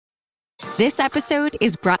This episode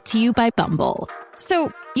is brought to you by Bumble.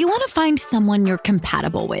 So, you want to find someone you're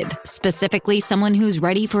compatible with, specifically someone who's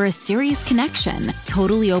ready for a serious connection,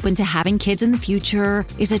 totally open to having kids in the future,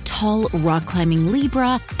 is a tall, rock-climbing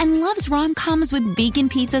Libra, and loves rom-coms with vegan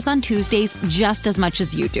pizzas on Tuesdays just as much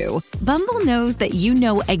as you do. Bumble knows that you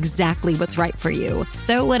know exactly what's right for you.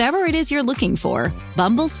 So whatever it is you're looking for,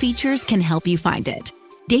 Bumble's features can help you find it.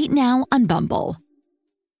 Date now on Bumble.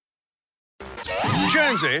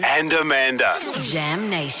 Jonesy and Amanda. Jam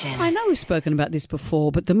Nation. I know we've spoken about this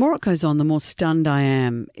before, but the more it goes on, the more stunned I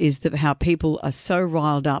am, is that how people are so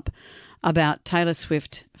riled up about Taylor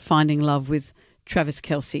Swift finding love with Travis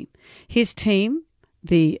Kelce. His team,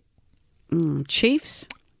 the Chiefs,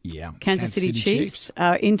 Kansas City Chiefs,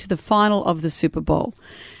 are into the final of the Super Bowl.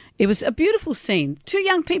 It was a beautiful scene. Two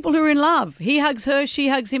young people who are in love. He hugs her, she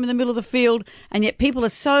hugs him in the middle of the field, and yet people are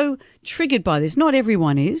so triggered by this. Not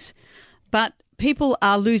everyone is, but people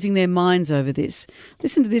are losing their minds over this.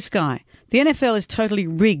 Listen to this guy. The NFL is totally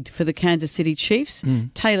rigged for the Kansas City Chiefs.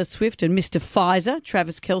 Taylor Swift and Mr. Pfizer,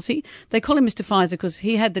 Travis Kelce. They call him Mr. Pfizer because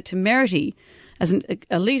he had the temerity as an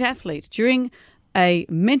elite athlete during a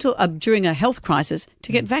health crisis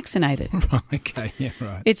to get vaccinated. Right, okay, yeah,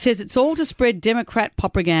 right. It says it's all to spread Democrat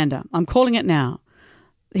propaganda. I'm calling it now.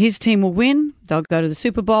 His team will win. They'll go to the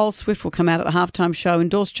Super Bowl. Swift will come out at the halftime show,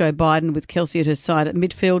 endorse Joe Biden with Kelce at her side at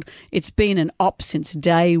midfield. It's been an op since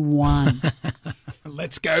day one.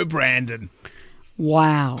 Let's go, Brandon.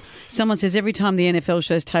 Wow. Someone says every time the NFL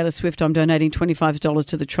shows Taylor Swift, I'm donating $25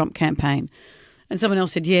 to the Trump campaign. And someone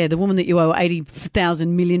else said, yeah, the woman that you owe $80,000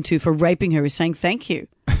 million to for raping her is saying thank you.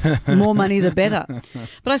 More money, the better.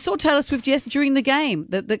 But I saw Taylor Swift during the game.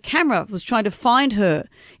 The camera was trying to find her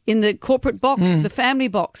in the corporate box, the family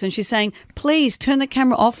box, and she's saying, please turn the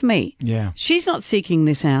camera off me. Yeah. She's not seeking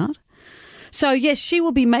this out. So, yes, she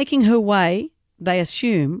will be making her way, they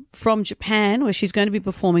assume, from Japan, where she's going to be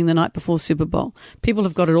performing the night before Super Bowl. People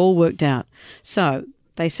have got it all worked out. So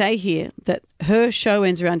they say here that her show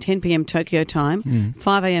ends around 10 p.m. Tokyo time,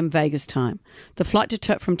 5 a.m. Vegas time. The flight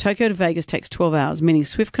from Tokyo to Vegas takes 12 hours, meaning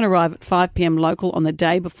Swift can arrive at 5 p.m. local on the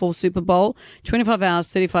day before Super Bowl, 25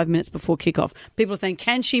 hours, 35 minutes before kickoff. People are saying,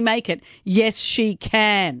 can she make it? Yes, she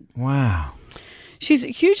can. Wow. She's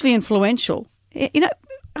hugely influential. You know,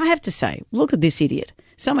 I have to say, look at this idiot.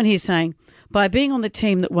 Someone here saying, by being on the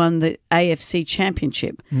team that won the AFC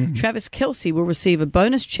Championship, Travis Kelce will receive a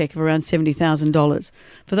bonus check of around $70,000.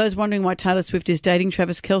 For those wondering why Taylor Swift is dating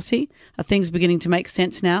Travis Kelce, are things beginning to make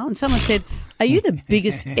sense now? And someone said, are you the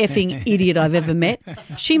biggest effing idiot I've ever met?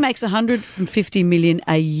 She makes $150 million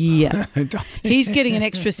a year. He's getting an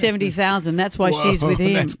extra $70,000. That's why she's with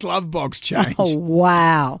him. That's glove box change. Oh,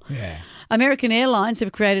 wow. Yeah. American Airlines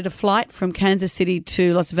have created a flight from Kansas City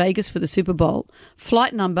to Las Vegas for the Super Bowl.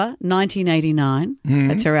 Flight number 1989,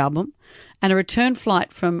 that's her album, and a return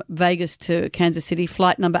flight from Vegas to Kansas City,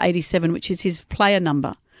 flight number 87, which is his player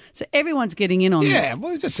number. So everyone's getting in on this. Yeah,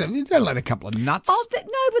 well, just you don't let a couple of nuts no,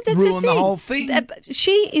 but that's ruin the whole thing.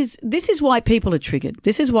 This is why people are triggered.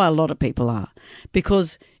 This is why a lot of people are,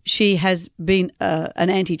 because she has been an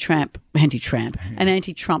anti-Trump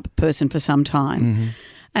person for some time.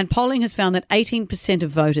 And polling has found that 18% of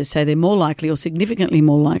voters say they're more likely or significantly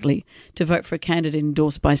more likely to vote for a candidate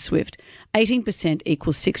endorsed by Swift. 18%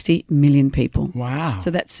 equals 60 million people. Wow. So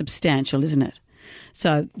that's substantial, isn't it?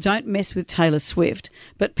 So don't mess with Taylor Swift.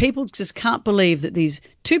 But people just can't believe that these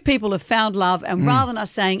two people have found love, and rather than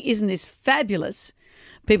us saying, isn't this fabulous,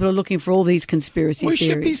 people are looking for all these conspiracy theories. We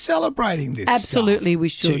should be celebrating this Absolutely, stuff. we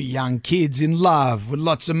should. Two young kids in love with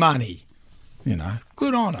lots of money. You know,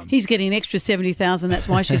 good on him. He's getting an extra $70,000. That's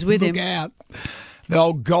why she's with him. Look out. The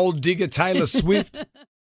old gold digger Taylor Swift.